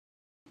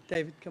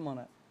David, come on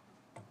up.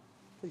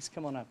 Please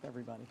come on up,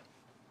 everybody.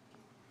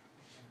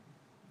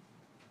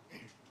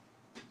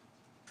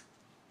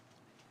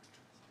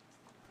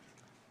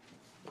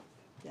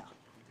 Yeah,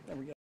 there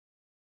we go.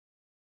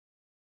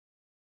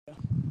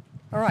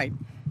 All right.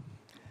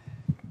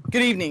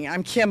 Good evening.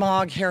 I'm Kim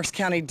Ogg, Harris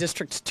County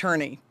District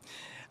Attorney.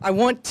 I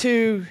want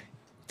to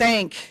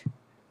thank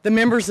the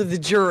members of the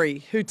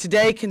jury who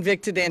today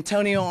convicted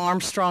Antonio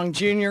Armstrong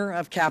Jr.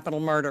 of capital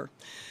murder.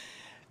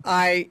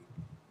 I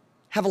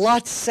have a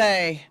lot to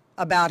say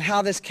about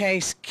how this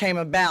case came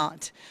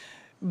about,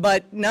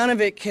 but none of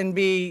it can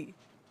be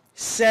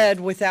said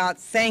without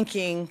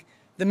thanking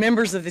the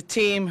members of the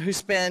team who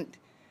spent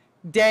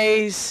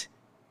days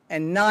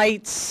and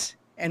nights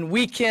and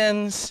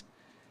weekends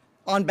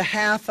on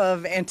behalf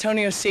of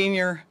Antonio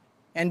Sr.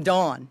 and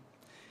Dawn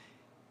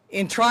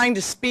in trying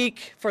to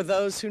speak for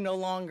those who no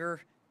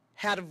longer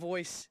had a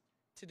voice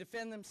to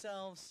defend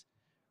themselves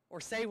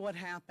or say what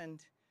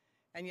happened,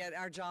 and yet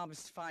our job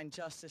is to find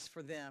justice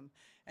for them.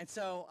 And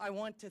so I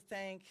want to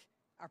thank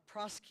our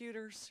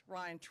prosecutors,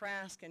 Ryan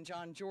Trask and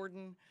John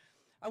Jordan.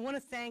 I want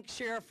to thank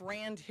Sheriff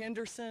Rand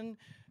Henderson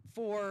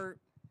for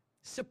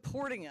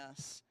supporting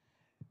us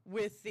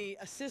with the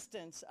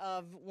assistance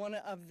of one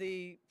of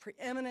the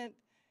preeminent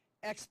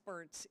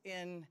experts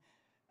in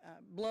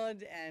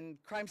blood and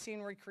crime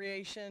scene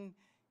recreation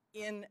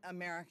in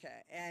America.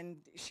 And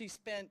she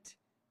spent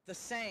the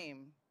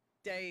same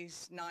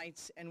days,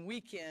 nights, and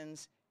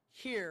weekends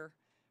here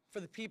for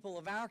the people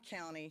of our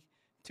county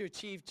to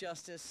achieve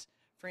justice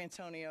for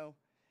Antonio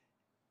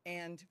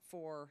and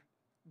for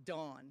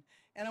Dawn.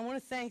 And I want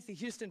to thank the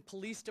Houston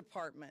Police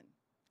Department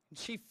and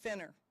Chief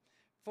Finner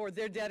for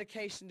their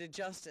dedication to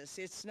justice.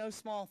 It's no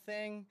small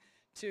thing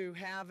to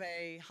have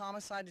a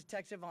homicide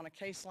detective on a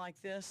case like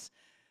this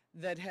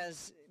that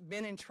has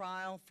been in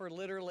trial for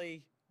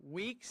literally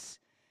weeks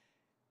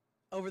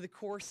over the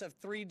course of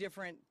 3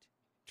 different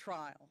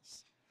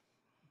trials.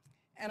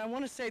 And I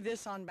want to say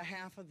this on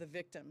behalf of the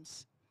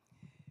victims.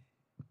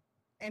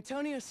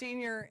 Antonio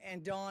Sr.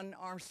 and Dawn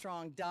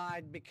Armstrong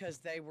died because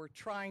they were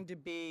trying to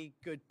be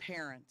good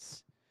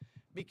parents,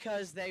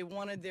 because they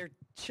wanted their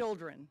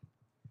children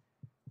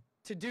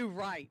to do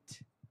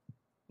right,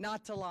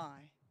 not to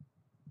lie,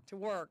 to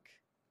work,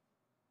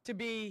 to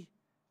be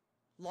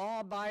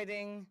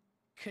law-abiding,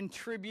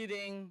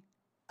 contributing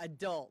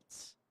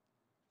adults.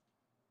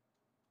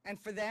 And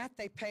for that,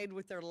 they paid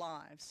with their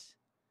lives.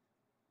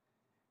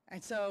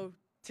 And so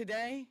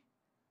today,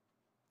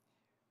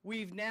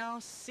 we've now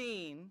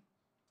seen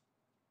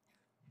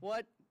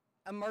what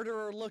a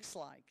murderer looks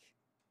like.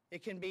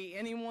 It can be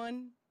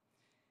anyone,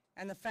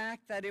 and the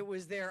fact that it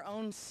was their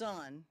own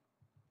son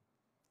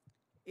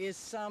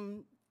is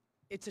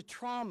it's a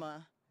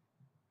trauma.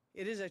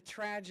 It is a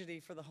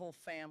tragedy for the whole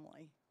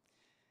family.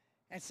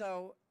 And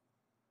so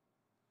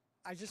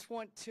I just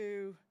want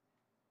to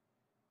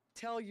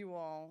tell you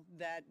all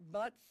that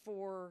but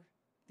for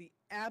the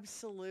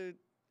absolute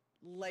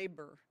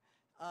labor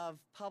of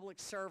public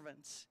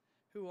servants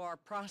who are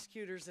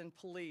prosecutors and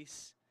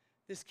police,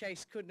 this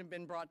case couldn't have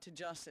been brought to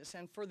justice.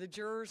 And for the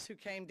jurors who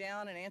came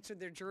down and answered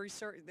their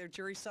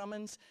jury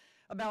summons,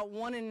 about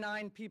 1 in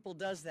 9 people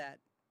does that.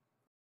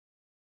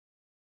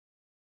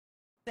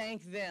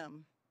 Thank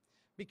them,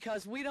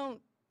 because we don't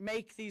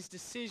make these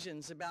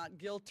decisions about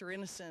guilt or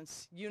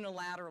innocence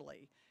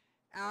unilaterally.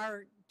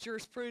 Our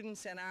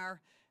jurisprudence and our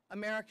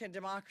American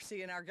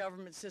democracy and our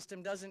government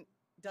system doesn't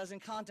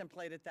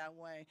contemplate it that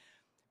way.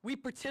 We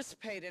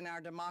participate in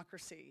our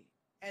democracy,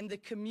 and the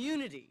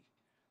community,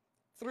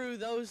 through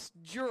those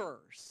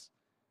jurors,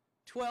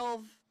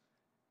 12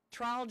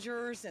 trial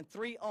jurors and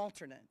 3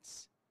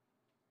 alternates,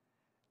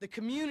 the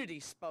community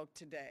spoke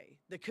today.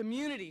 The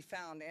community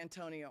found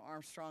Antonio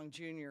Armstrong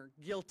Jr.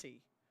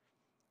 guilty,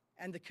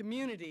 and the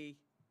community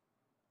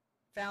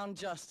found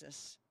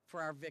justice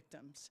for our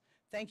victims.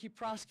 Thank you,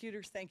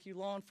 prosecutors, thank you,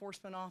 law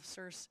enforcement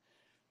officers,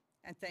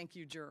 and thank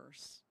you,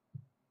 jurors.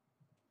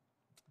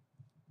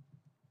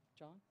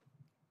 John?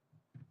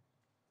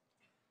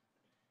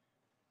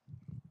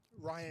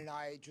 Ryan and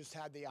I just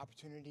had the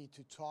opportunity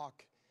to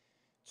talk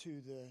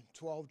to the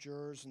 12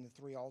 jurors and the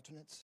 3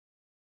 alternates.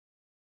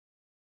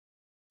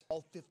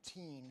 All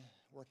 15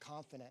 were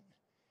confident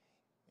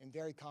and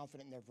very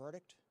confident in their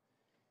verdict.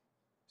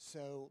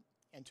 So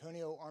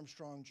Antonio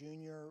Armstrong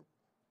Jr.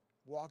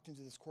 walked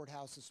into this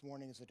courthouse this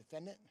morning as a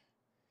defendant,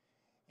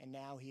 and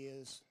now he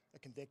is a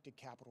convicted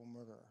capital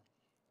murderer.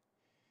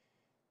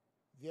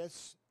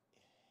 This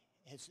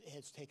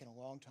has taken a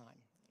long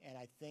time, and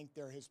I think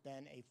there has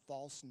been a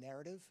false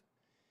narrative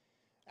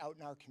out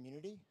in our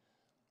community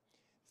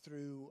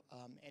through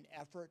an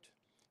effort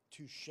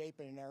to shape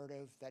a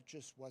narrative that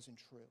just wasn't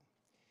true.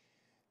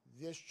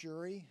 This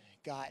jury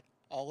got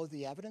all of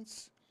the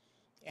evidence,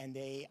 and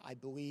they, I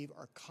believe,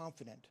 are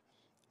confident,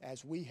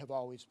 as we have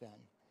always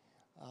been.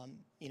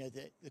 You know,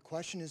 the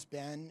question has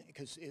been,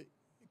 because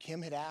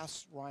Kim had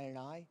asked Ryan and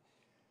I,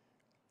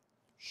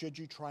 should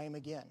you try him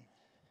again?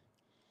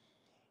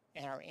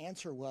 And our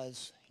answer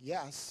was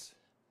yes,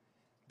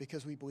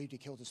 because we believed he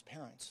killed his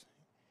parents,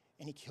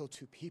 and he killed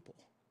 2 people.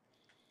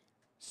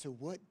 So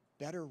what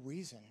better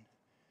reason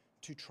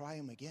to try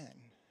him again.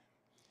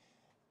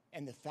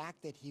 And the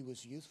fact that he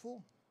was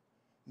youthful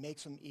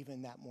makes him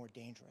even that more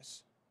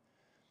dangerous.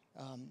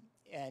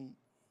 And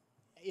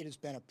it has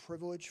been a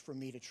privilege for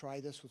me to try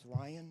this with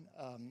Ryan.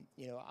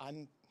 You know,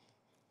 I'm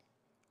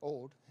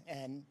old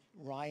and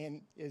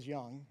Ryan is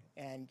young,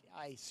 and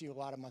I see a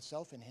lot of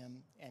myself in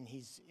him, and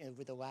he's,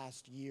 over the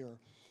last year,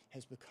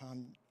 has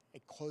become a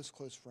close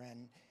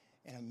friend,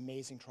 an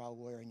amazing trial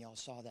lawyer, and y'all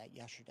saw that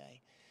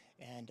yesterday.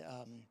 And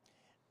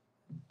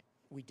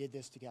we did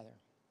this together.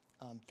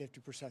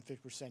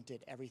 50%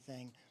 did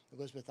everything.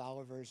 Elizabeth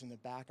Oliver's in the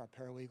back, our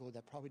paralegal,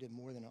 that probably did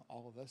more than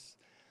all of us.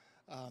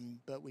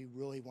 But we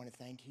really want to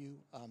thank you.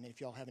 And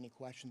if y'all have any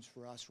questions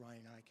for us,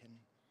 Ryan and I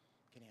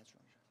can answer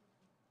them.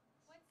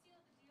 What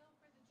sealed the deal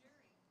for the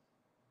jury?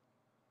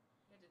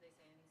 Yeah, did they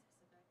say anything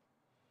specific?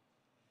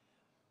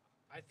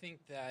 I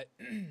think that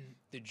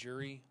the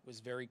jury was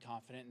very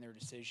confident in their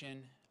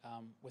decision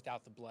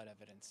without the blood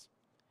evidence.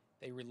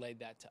 They relayed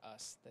that to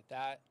us,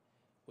 that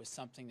was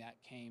something that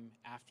came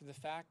after the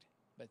fact,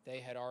 but they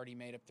had already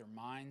made up their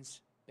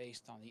minds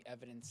based on the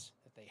evidence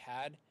that they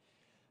had.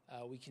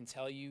 We can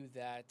tell you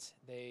that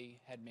they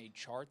had made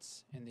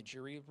charts in the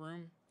jury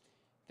room.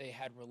 They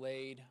had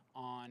relayed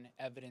on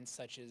evidence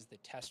such as the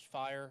test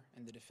fire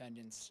in the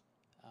defendant's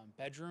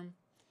bedroom,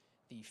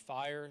 the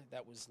fire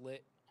that was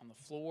lit on the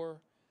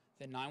floor,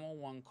 the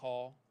 911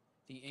 call,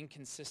 the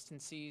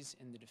inconsistencies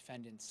in the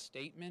defendant's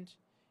statement,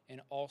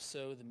 and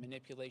also the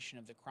manipulation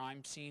of the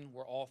crime scene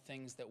were all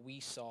things that we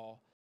saw.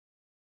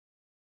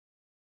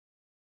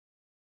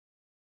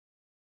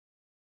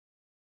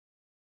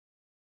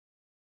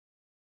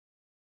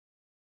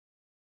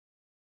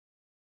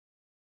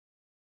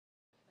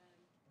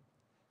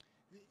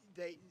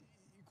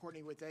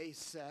 Courtney, what they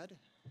said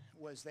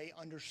was they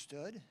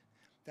understood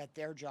that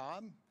their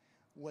job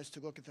was to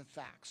look at the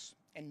facts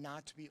and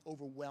not to be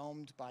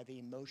overwhelmed by the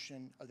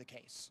emotion of the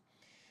case.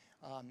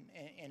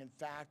 And in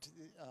fact,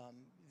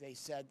 they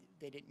said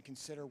they didn't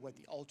consider what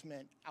the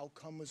ultimate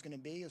outcome was going to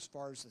be as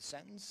far as the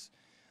sentence.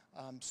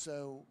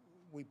 So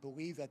we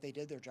believe that they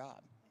did their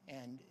job,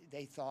 and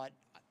they thought,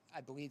 I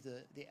believe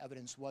the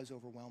evidence was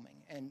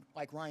overwhelming. And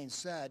like Ryan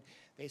said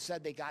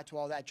they got to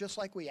all that, just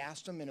like we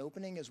asked them in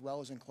opening as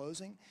well as in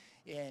closing.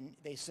 And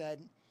they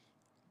said,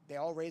 they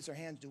all raised their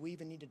hands, do we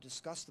even need to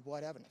discuss the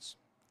blood evidence?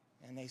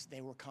 And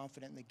they were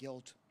confident in the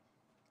guilt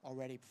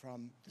already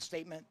from the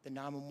statement, the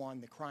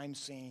 911, the crime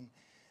scene,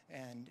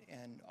 and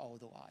all of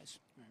the lies.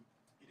 Right.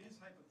 It is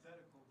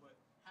hypothetical, but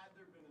had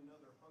there been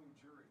another hung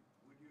jury,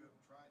 would you have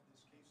tried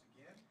this case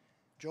again?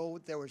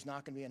 Joel, there was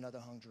not going to be another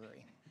hung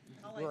jury.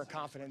 We were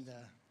confident.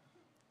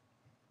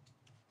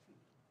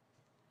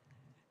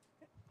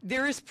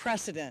 There is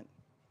precedent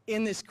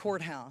in this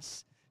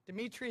courthouse.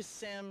 Demetrius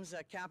Sims,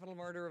 a capital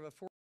murder of a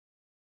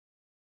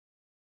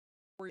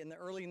in the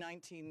early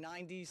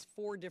 1990s,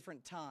 4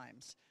 different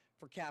times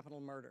for capital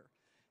murder.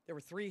 There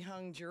were 3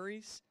 hung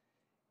juries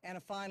and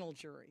a final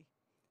jury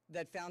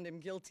that found him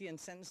guilty and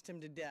sentenced him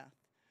to death.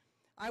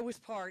 I was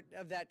part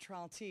of that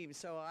trial team,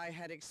 so I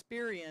had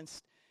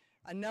experienced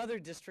another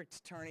district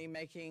attorney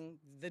making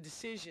the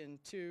decision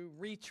to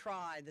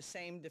retry the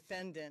same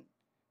defendant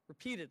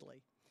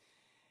repeatedly.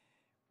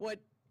 What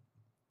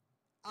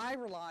I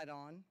relied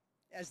on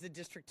as the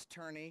district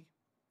attorney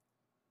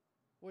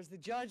was the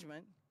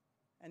judgment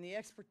and the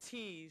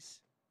expertise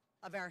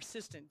of our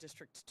assistant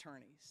district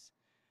attorneys.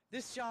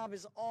 This job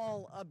is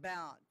all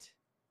about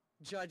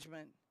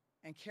judgment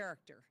and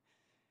character.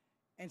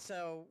 And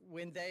so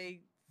when they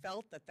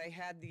felt that they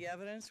had the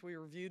evidence, we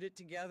reviewed it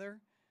together,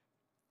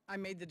 I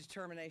made the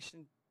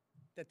determination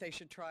that they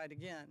should try it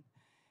again.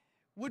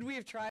 Would we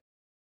have tried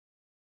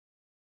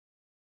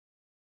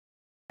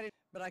it?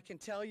 But I can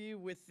tell you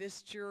with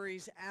this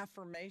jury's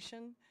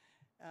affirmation,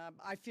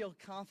 I feel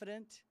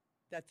confident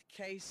that the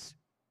case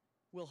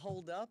will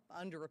hold up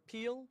under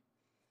appeal.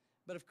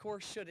 But of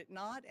course, should it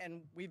not,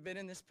 and we've been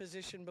in this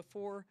position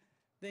before,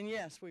 then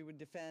yes, we would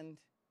defend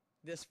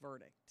this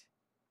verdict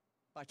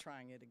by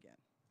trying it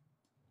again.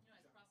 You know,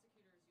 as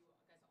prosecutors, you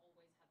guys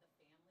always had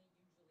the family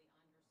usually on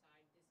your side.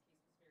 This case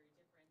was very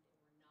different.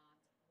 They were not.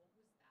 What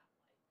was that like?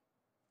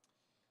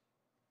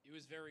 It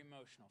was very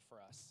emotional for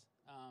us.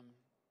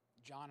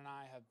 John and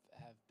I have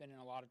been in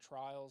a lot of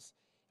trials,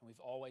 and we've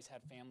always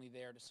had family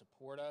there to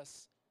support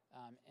us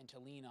and to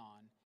lean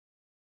on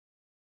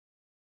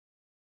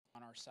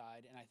our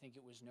side, and I think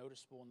it was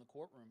noticeable in the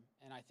courtroom,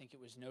 and I think it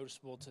was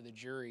noticeable to the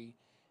jury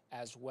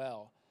as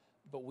well.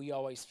 But we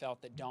always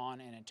felt that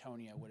Dawn and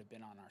Antonio would have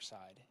been on our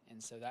side,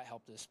 and so that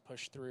helped us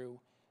push through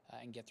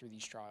and get through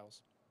these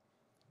trials.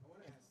 I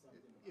want to ask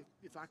something about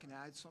If I can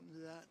add something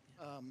to that.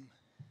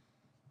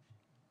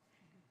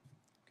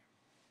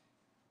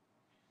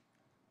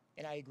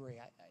 And I agree.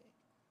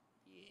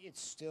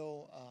 It's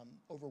still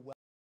overwhelming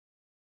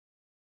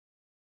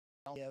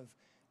to give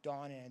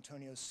Dawn and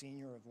Antonio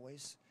Sr. a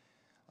voice.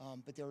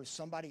 But there was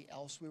somebody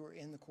else we were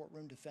in the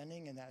courtroom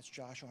defending, and that's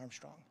Josh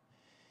Armstrong.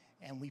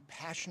 And we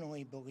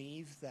passionately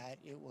believe that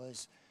it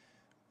was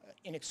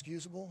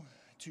inexcusable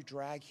to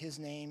drag his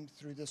name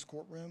through this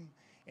courtroom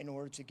in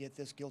order to get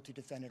this guilty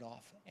defendant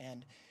off.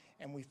 And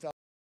we felt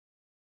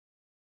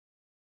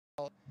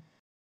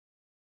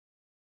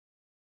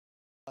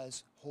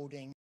was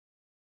holding.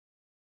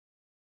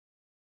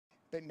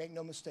 But make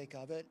no mistake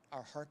of it,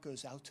 our heart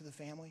goes out to the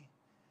family.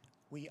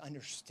 We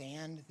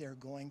understand they're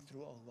going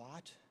through a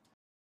lot.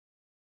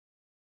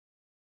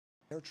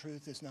 Their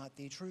truth is not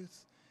the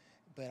truth,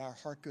 but our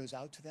heart goes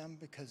out to them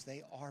because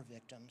they are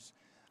victims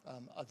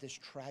of this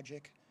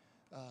tragic,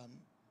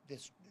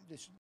 this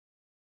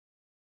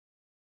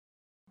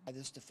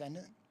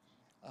defendant,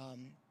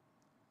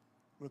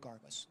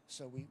 regardless.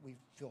 So we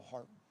feel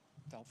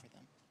heartfelt for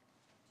them.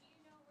 Do you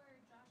know where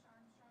Josh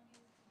Armstrong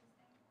is to this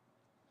day?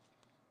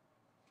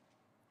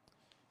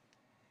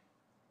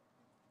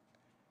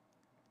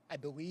 I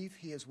believe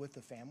he is with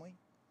the family.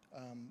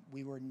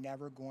 We were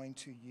never going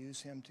to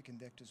use him to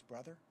convict his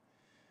brother.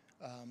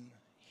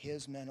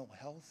 His mental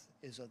health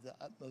is of the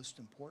utmost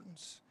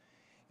importance,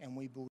 and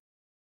we believe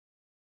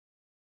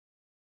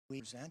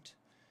we present,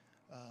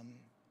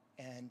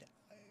 and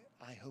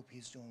I hope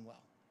he's doing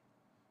well.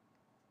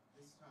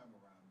 This time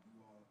around,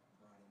 you all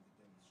brought in the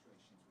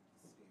demonstrations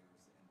with the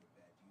stairs and the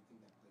bed. Do you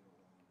think that played a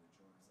role in the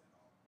jurors at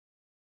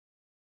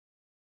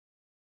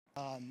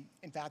all?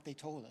 In fact, they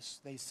told us.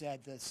 They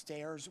said the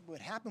stairs, what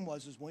happened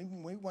was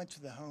when we went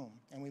to the home,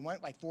 and we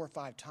went like 4 or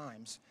 5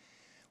 times,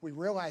 we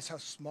realized how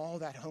small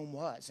that home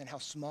was and how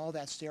small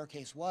that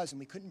staircase was, and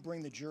we couldn't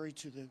bring the jury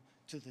to the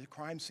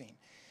crime scene.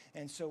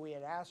 And so we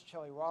had asked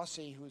Shelley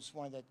Rossi, who's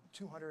one of the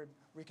 200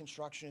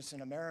 reconstructionists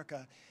in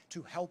America,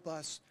 to help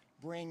us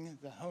bring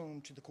the home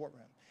to the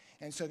courtroom.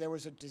 And so there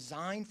was a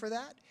design for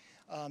that.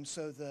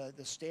 So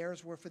the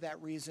stairs were for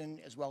that reason,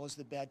 as well as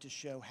the bed to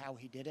show how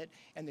he did it.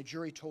 And the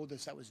jury told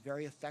us that was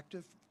very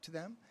effective to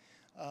them.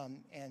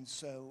 And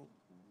so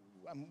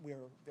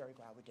we're very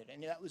glad we did it.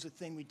 And that was a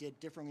thing we did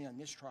differently on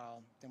this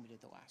trial than we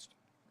did the last.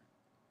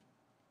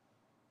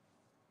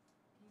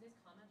 Can you guys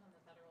comment on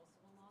the federal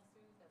civil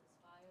lawsuit that was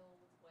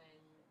filed when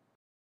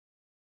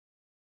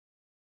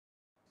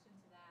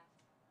to that?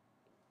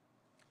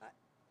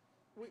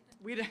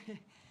 We don't,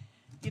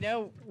 you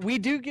know, we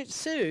do get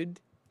sued.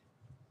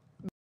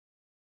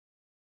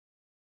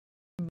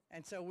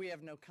 And so we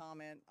have no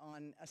comment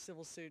on a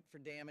civil suit for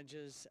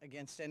damages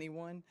against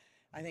anyone.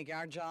 I think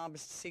our job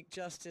is to seek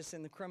justice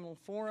in the criminal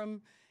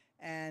forum,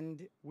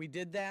 and we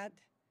did that,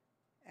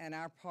 and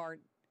our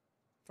part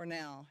for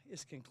now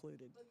is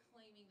concluded. But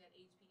claiming that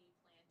HPD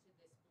planted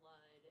this blood,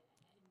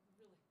 and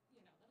really, you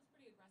know, that was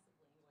pretty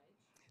aggressive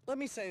language. Let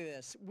me say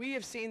this. We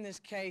have seen this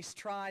case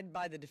tried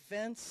by the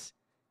defense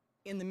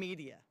in the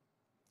media,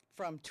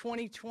 from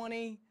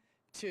 2020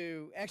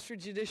 to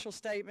extrajudicial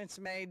statements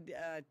made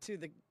to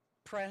the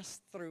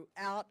press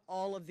throughout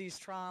all of these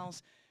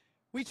trials.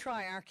 We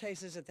try our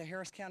cases at the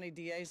Harris County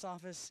DA's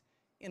office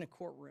in a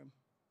courtroom,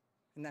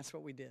 and that's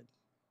what we did.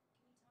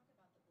 Can you talk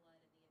about the blood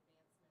and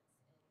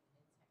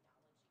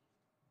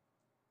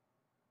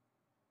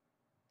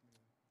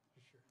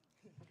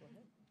the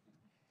advancements in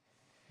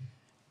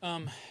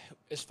technology?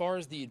 As far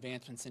as the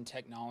advancements in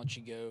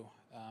technology go,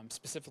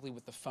 specifically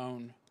with the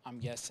phone, I'm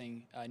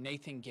guessing,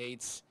 Nathan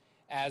Gates,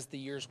 as the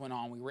years went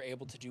on, we were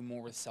able to do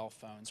more with cell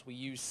phones. We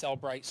used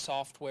Cellbrite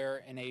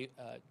software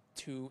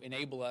to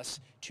enable us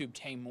to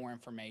obtain more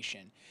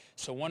information.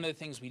 So one of the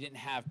things we didn't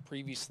have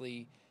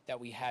previously that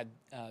we had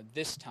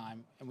this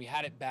time, and we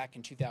had it back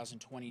in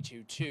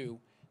 2022 too,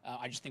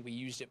 I just think we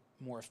used it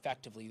more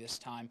effectively this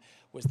time,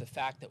 was the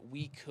fact that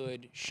we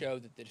could show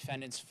that the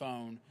defendant's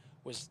phone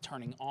was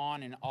turning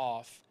on and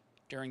off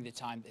during the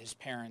time that his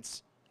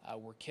parents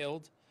were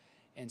killed.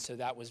 And so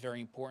that was very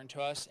important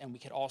to us. And we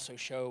could also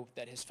show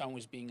that his phone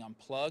was being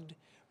unplugged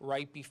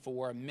right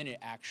before, a minute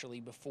actually,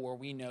 before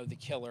we know the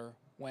killer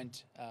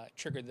went,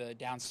 triggered the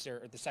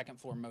downstairs, or the second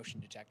floor motion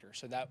detector.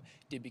 So that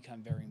did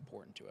become very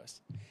important to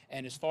us.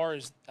 And as far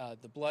as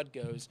the blood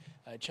goes,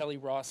 Shelley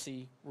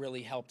Rossi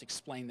really helped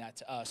explain that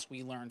to us.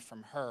 We learned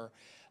from her.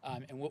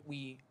 And what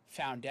we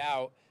found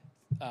out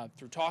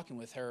through talking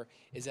with her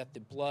is that the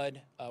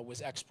blood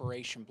was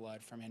expiration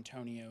blood from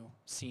Antonio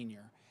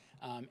Sr.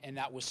 And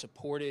that was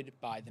supported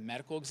by the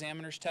medical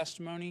examiner's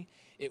testimony.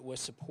 It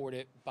was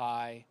supported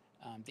by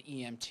the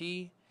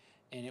EMT,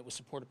 and it was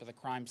supported by the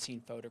crime scene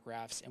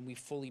photographs. And we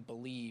fully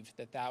believe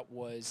that that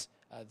was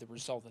the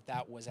result, that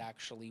that was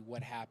actually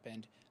what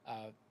happened,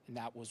 and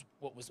that was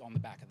what was on the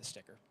back of the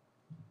sticker.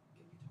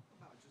 Can you talk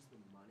about just the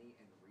money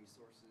and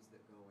resources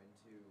that go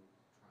into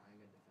trying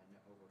a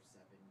defendant over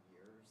 7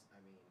 years?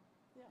 I mean,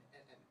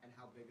 and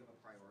how big of a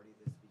priority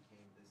this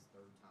became this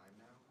third time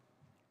now?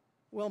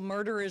 Well,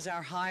 murder is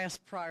our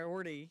highest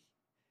priority,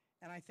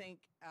 and I think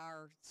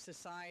our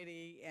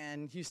society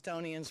and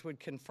Houstonians would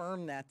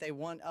confirm that. They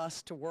want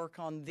us to work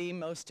on the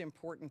most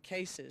important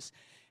cases.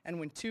 And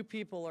when 2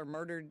 people are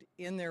murdered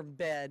in their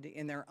bed,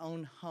 in their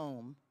own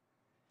home,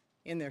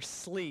 in their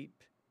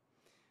sleep,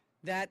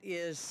 that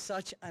is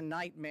such a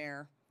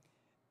nightmare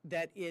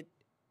that it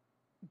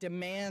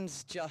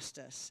demands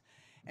justice.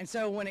 And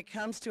so when it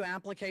comes to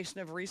application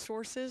of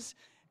resources,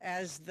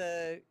 as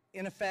the,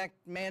 in effect,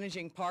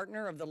 managing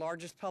partner of the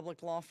largest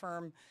public law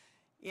firm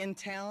in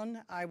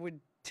town, I would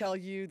tell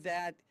you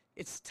that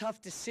it's a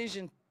tough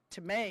decision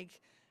to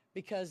make,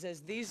 because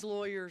as these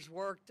lawyers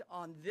worked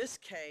on this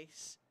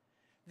case,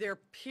 their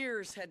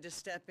peers had to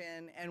step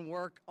in and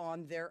work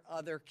on their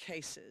other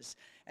cases,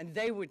 and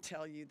they would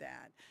tell you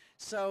that.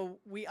 So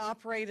we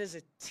operate as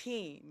a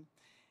team,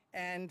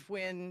 and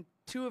when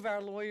two of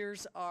our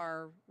lawyers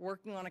are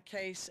working on a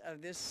case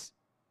of this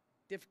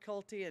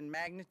difficulty and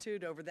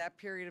magnitude over that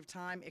period of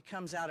time, it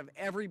comes out of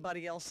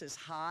everybody else's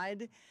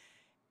hide,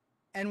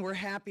 and we're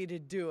happy to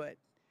do it.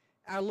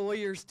 Our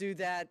lawyers do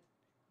that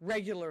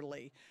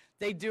regularly.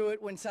 They do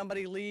it when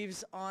somebody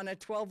leaves on a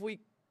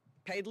 12-week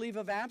paid leave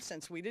of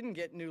absence. We didn't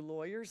get new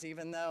lawyers,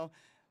 even though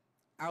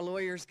our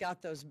lawyers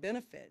got those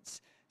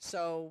benefits.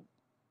 So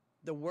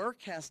the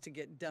work has to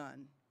get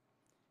done,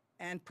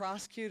 and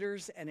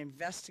prosecutors and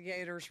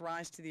investigators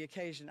rise to the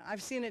occasion.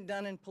 I've seen it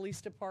done in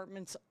police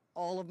departments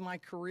all of my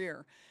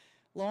career.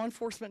 Law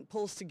enforcement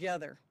pulls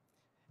together,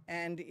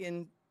 and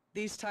in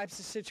these types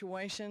of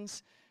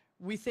situations,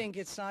 we think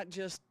it's not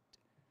just,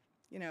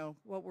 you know,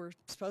 what we're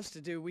supposed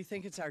to do. We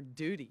think it's our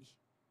duty.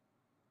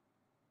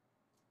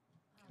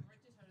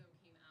 Rick Toto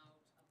came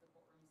out of the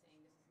courtroom saying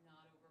this is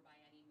not over by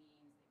any means.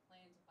 They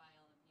plan to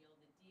file an appeal.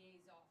 The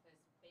DA's office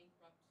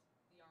bankrupt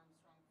the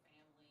Armstrong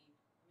family. I mean,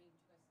 do you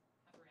guys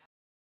have a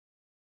reaction?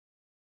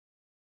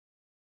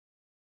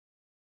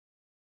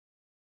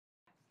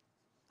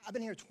 I've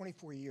been here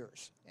 24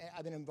 years.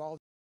 I've been involved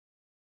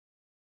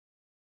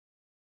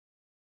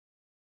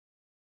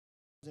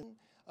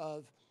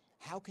of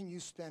how can you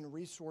spend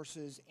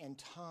resources and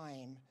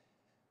time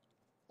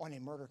on a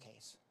murder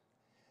case.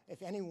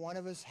 If any one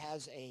of us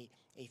has a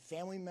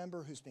family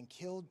member who's been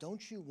killed,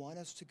 don't you want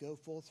us to go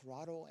full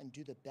throttle and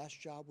do the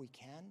best job we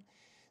can?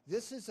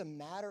 This is a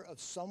matter of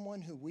someone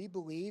who we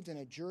believed and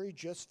a jury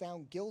just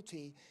found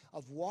guilty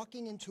of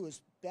walking into his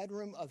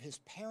bedroom of his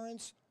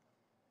parents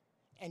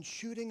and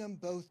shooting them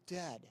both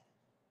dead.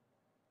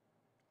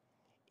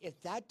 If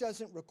that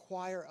doesn't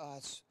require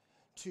us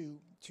to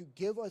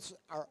give us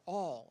our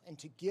all and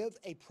to give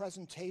a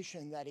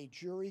presentation that a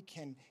jury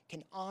can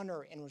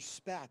honor and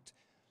respect,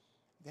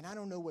 then I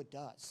don't know what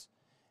does.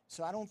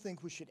 So I don't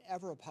think we should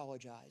ever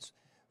apologize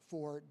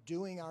for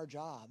doing our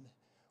job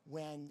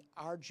when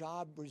our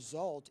job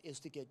result is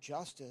to get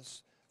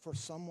justice for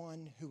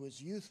someone who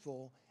was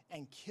youthful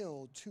and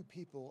killed two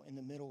people in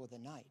the middle of the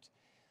night.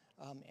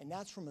 And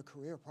that's from a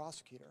career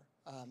prosecutor.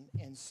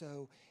 And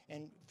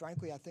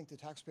frankly, I think the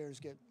taxpayers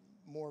get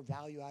more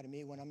value out of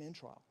me when I'm in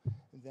trial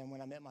than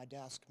when I'm at my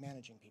desk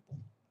managing people.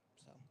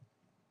 So.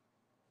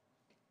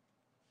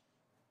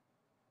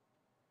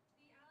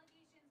 The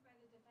allegations by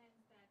the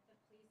defense that the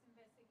police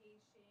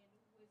investigation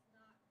was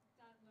not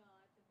done well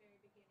at the very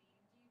beginning,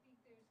 do you think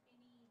there's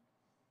any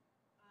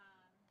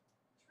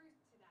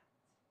truth to that?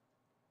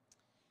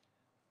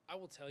 I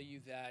will tell you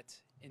that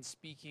in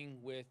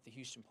speaking with the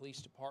Houston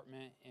Police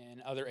Department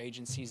and other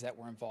agencies that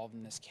were involved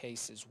in this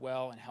case as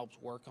well and helped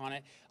work on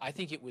it, I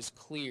think it was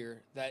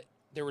clear that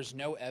there was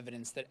no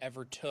evidence that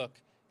ever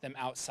took them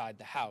outside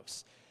the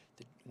house.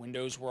 The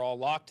windows were all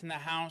locked in the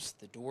house,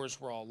 the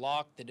doors were all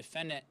locked. The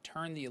defendant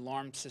turned the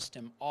alarm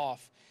system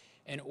off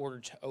in order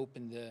to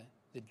open the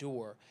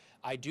door.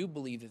 I do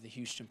believe that the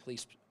Houston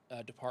Police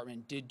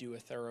Department did do a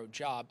thorough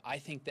job. I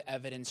think the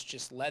evidence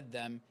just led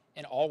them,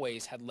 and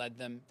always had led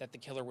them, that the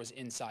killer was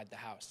inside the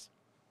house.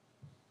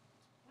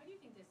 Why do you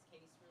think this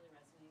case really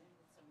resonated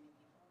with so many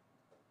people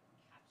and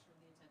captured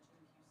the attention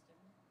of Houston?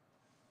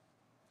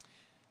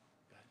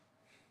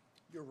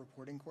 You're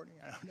reporting, Courtney?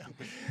 I don't know.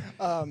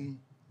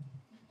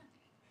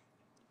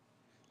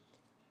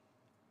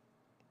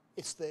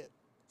 It's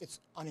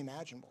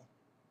unimaginable.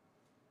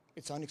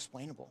 It's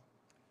unexplainable.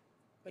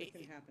 But it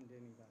can happen to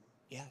anybody.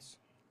 Yes.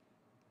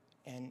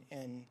 And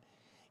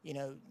you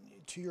know,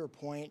 to your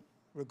point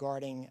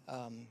regarding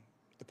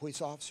the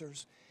police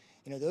officers,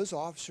 you know, those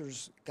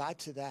officers got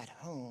to that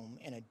home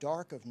in a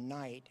dark of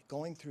night,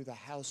 going through the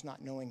house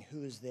not knowing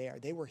who is there.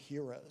 They were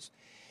heroes.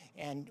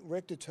 And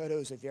Rick Toto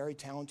is a very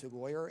talented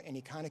lawyer, and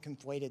he kind of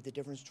conflated the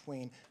difference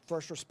between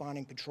first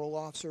responding patrol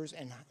officers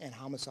and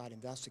homicide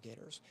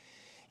investigators.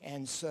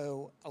 And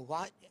so a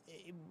lot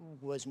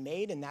was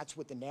made, and that's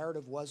what the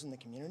narrative was in the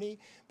community.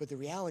 But the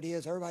reality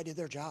is everybody did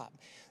their job.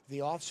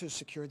 The officers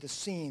secured the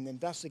scene. The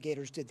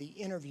investigators did the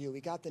interview. We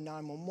got the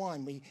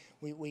 911.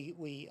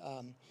 We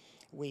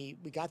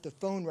got the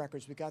phone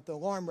records. We got the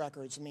alarm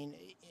records. I mean,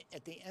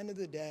 at the end of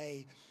the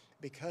day,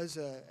 because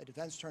a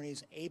defense attorney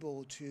is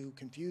able to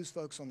confuse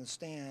folks on the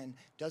stand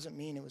doesn't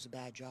mean it was a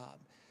bad job.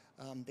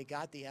 They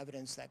got the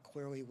evidence that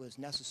clearly was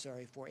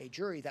necessary for a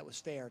jury that was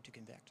fair to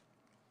convict.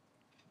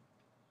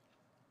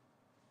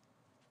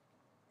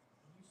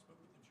 When you spoke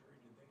with the jury,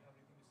 did they have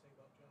anything to say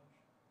about Josh?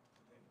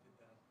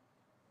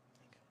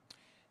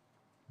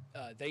 Did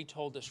that? They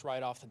told us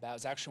right off the bat, it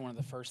was actually one of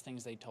the first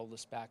things they told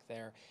us back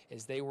there,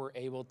 is they were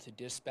able to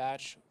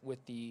dispatch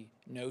with the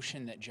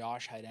notion that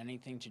Josh had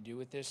anything to do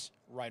with this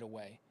right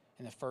away.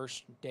 In the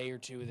first day or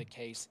two of the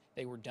case,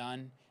 they were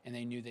done, and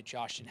they knew that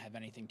Josh didn't have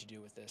anything to do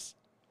with this.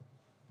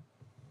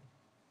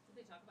 Did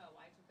they talk about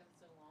why it took them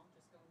so long,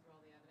 just going through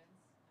all the evidence?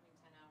 I mean,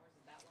 10 hours,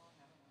 is that long?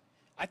 I don't know.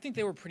 I think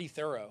they were pretty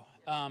thorough.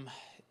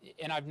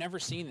 And I've never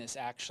seen this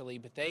actually,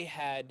 but they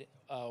had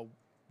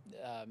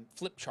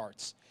flip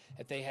charts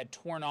that they had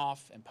torn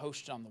off and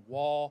posted on the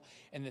wall,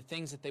 and the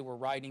things that they were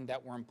writing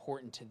that were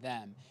important to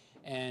them.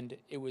 And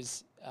it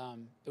was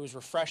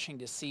refreshing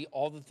to see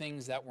all the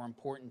things that were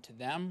important to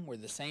them were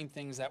the same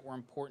things that were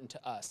important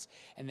to us.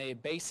 And they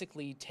had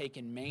basically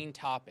taken main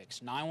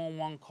topics,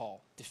 911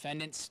 call,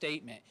 defendant's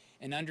statement,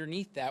 and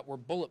underneath that were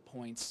bullet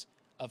points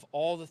of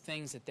all the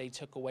things that they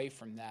took away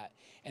from that.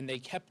 And they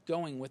kept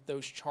going with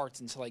those charts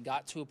until they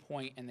got to a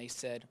point and they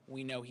said,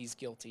 we know he's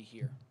guilty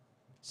here.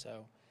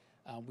 So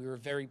we were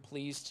very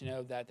pleased to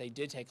know that they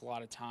did take a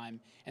lot of time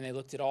and they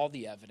looked at all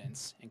the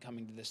evidence in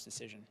coming to this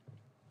decision.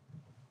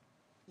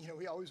 You know,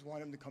 we always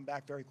want them to come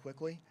back very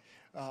quickly,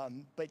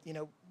 but you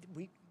know,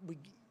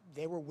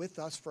 they were with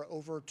us for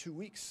over 2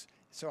 weeks,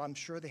 so I'm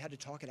sure they had to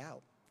talk it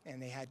out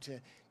and they had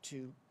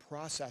to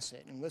process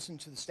it, and listen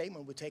to the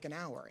statement would take an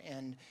hour,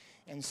 and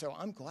so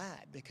I'm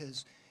glad,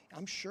 because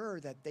I'm sure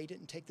that they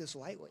didn't take this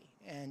lightly.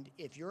 And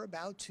if you're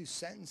about to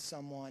sentence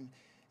someone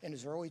in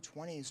his early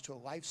 20s to a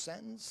life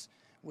sentence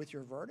with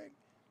your verdict,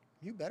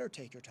 you better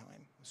take your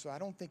time. So I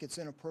don't think it's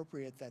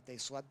inappropriate that they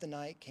slept the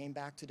night, came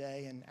back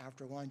today, and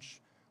after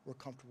lunch were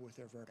comfortable with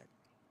their verdict.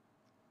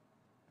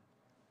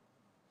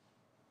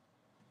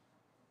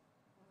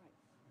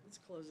 Let's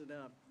close it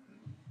up.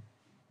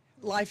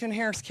 Life in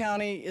Harris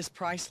County is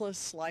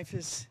priceless. Life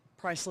is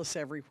priceless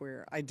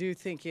everywhere. I do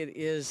think it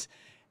is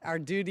our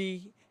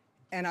duty,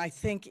 and I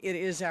think it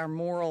is our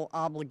moral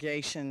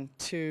obligation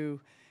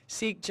to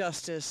seek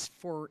justice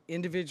for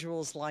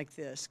individuals like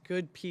this,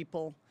 good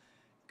people,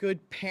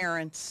 good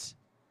parents,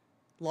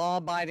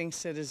 law-abiding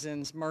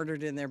citizens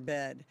murdered in their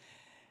bed.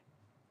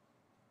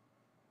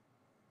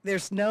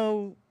 There's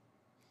no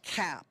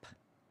cap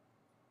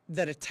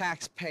that a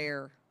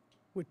taxpayer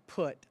would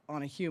put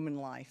on a human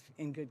life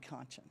in good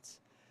conscience.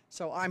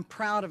 So I'm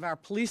proud of our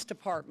police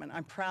department.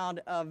 I'm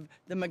proud of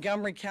the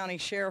Montgomery County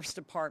Sheriff's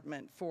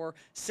Department for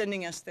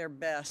sending us their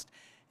best.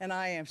 And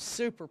I am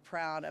super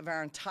proud of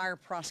our entire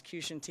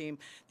prosecution team.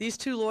 These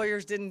two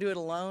lawyers didn't do it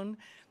alone.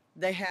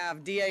 They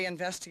have DA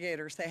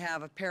investigators, they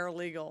have a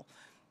paralegal,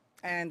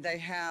 and they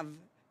have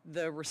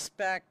the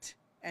respect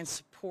and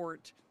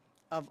support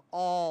of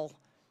all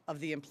of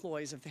the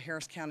employees of the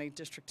Harris County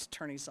District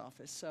Attorney's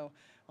Office. So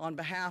on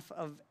behalf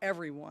of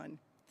everyone,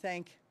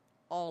 thank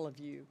all of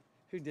you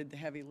who did the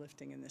heavy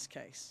lifting in this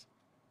case.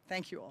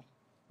 Thank you all.